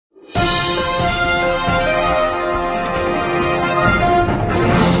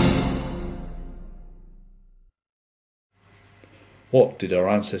What did our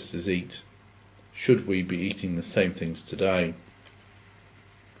ancestors eat? Should we be eating the same things today?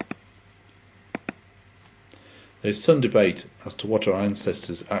 There is some debate as to what our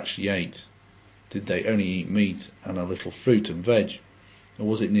ancestors actually ate. Did they only eat meat and a little fruit and veg, or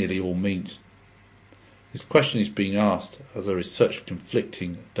was it nearly all meat? This question is being asked as there is such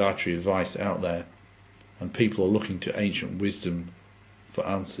conflicting dietary advice out there, and people are looking to ancient wisdom for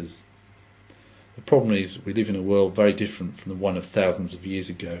answers. The problem is we live in a world very different from the one of thousands of years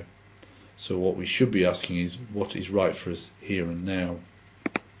ago, so what we should be asking is what is right for us here and now.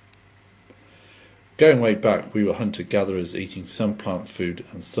 Going way back, we were hunter-gatherers eating some plant food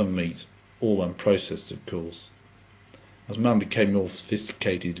and some meat, all unprocessed of course. As man became more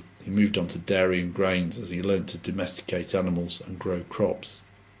sophisticated, he moved on to dairy and grains as he learnt to domesticate animals and grow crops.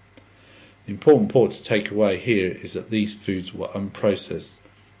 The important point to take away here is that these foods were unprocessed,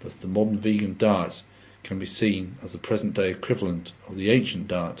 thus the modern vegan diet can be seen as the present day equivalent of the ancient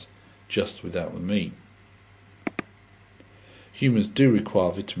diet, just without the meat. Humans do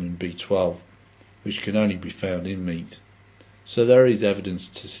require vitamin B12, which can only be found in meat, so there is evidence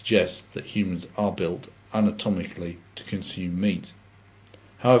to suggest that humans are built anatomically to consume meat.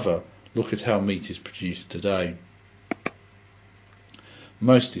 However, look at how meat is produced today.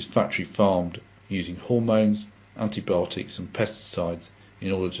 Most is factory farmed, using hormones, antibiotics and pesticides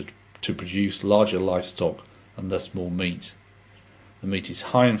in order to produce larger livestock and thus more meat. The meat is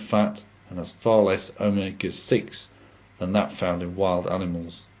high in fat and has far less omega-6 than that found in wild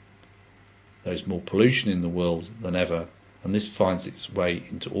animals. There is more pollution in the world than ever, and this finds its way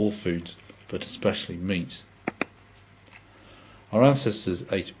into all foods, but especially meat. Our ancestors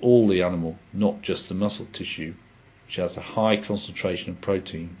ate all the animal, not just the muscle tissue, which has a high concentration of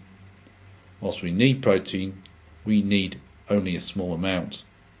protein. Whilst we need protein, we need only a small amount.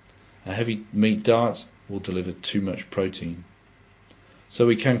 A heavy meat diet will deliver too much protein. So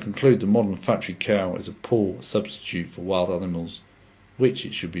we can conclude the modern factory cow is a poor substitute for wild animals, which,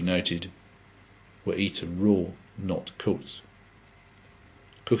 it should be noted, were eaten raw, not cooked.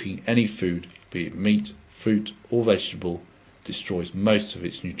 Cooking any food, be it meat, fruit or vegetable, destroys most of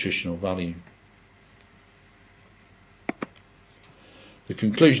its nutritional value. The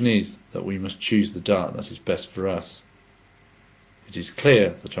conclusion is that we must choose the diet that is best for us. It is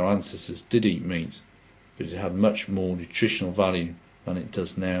clear that our ancestors did eat meat, but it had much more nutritional value than it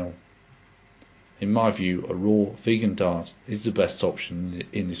does now. In my view, a raw vegan diet is the best option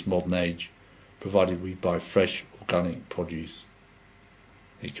in this modern age, provided we buy fresh organic produce.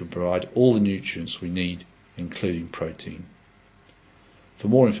 It can provide all the nutrients we need, including protein. For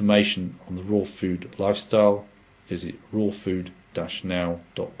more information on the raw food lifestyle, visit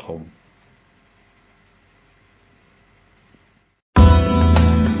rawfood-now.com.